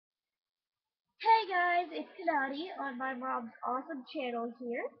Hey guys, it's Kanati on my mom's awesome channel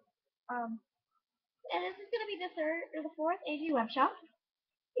here. And this is gonna be the third or the fourth AG web shop.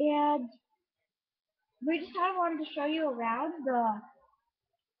 And we just kind of wanted to show you around the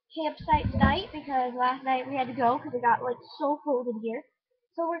campsite tonight because last night we had to go because it got like so cold in here.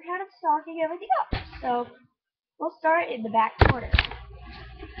 So we're kind of stocking everything up. So we'll start in the back corner.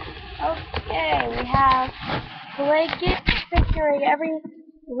 Okay, we have blankets securing every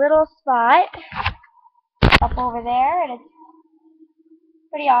little spot up over there, and it's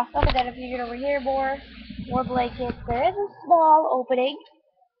pretty awesome. And then if you get over here, more blankets. There is a small opening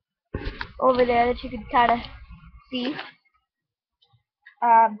over there that you can kind of see,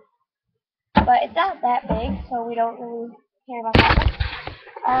 um, but it's not that big, so we don't really care about that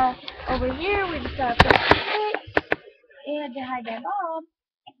much. Over here we just got a six, and behind my mom.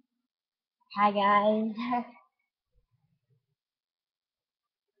 Hi guys.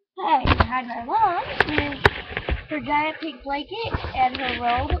 Hey, behind my mom is her giant pink blanket and her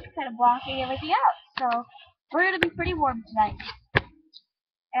robe kind of blocking everything out. So we're gonna be pretty warm tonight.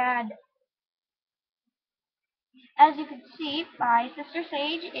 And as you can see, my sister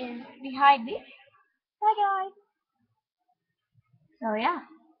Sage is behind me. Hi guys. So yeah,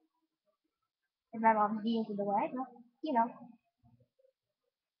 and my mom's knee is in the way, but you know.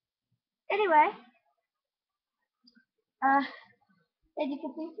 Anyway, uh, as you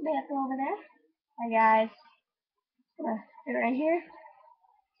can see, Samantha over there. Hi guys. Sit right here.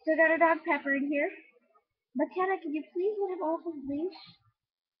 Still got our dog Pepper in here. McKenna, can you please let him off his leash?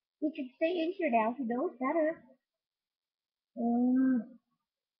 He can stay in here now. He knows better.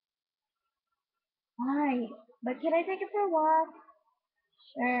 Hi. But can I take him for a walk?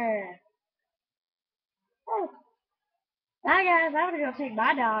 Sure. Oh, hi guys. I'm gonna go take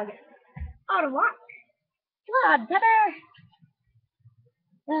my dog on a walk. Come on, Pepper.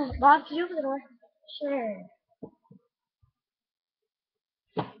 Mom, can you open the door? Sure.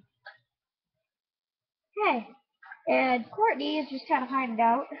 Hey. And Courtney is just kind of hiding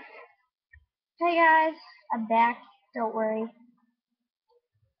out. Hey guys, I'm back. Don't worry.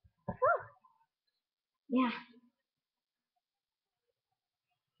 Yeah.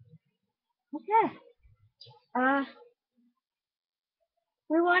 Okay. Uh,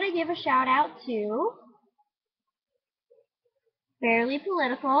 we want to give a shout out to Fairly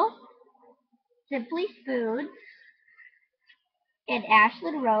Political, Simply Food, and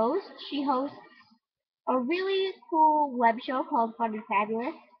Ashlyn Rose. She hosts a really cool web show called Fun and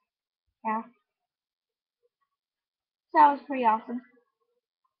Fabulous. Yeah. Sounds pretty awesome.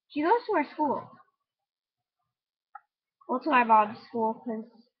 She goes to our school. Well, to my mom's school, because,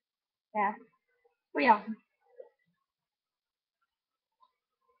 yeah, pretty awesome.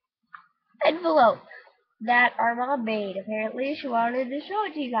 Envelope that our mom made. Apparently, she wanted to show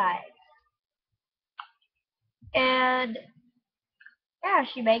it to you guys. And, yeah,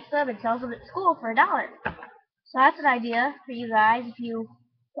 she makes them and sells them at school for $1. So that's an idea for you guys if you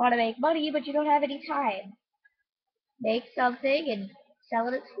want to make money but you don't have any time. Make something and sell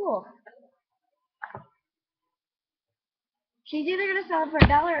it at school. She's either going to sell them for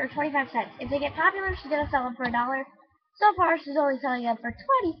 $1 or 25 cents. If they get popular, she's going to sell them for $1. So far, she's only selling them for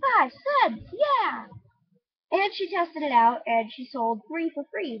 25 cents. Yeah! And she tested it out, and she sold 3 for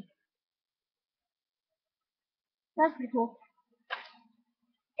free. That's pretty cool.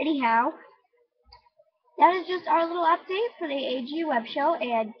 Anyhow, that is just our little update for the AG web show,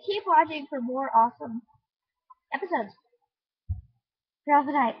 and keep watching for more awesome episodes throughout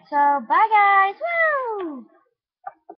the night. So, bye guys! Woo!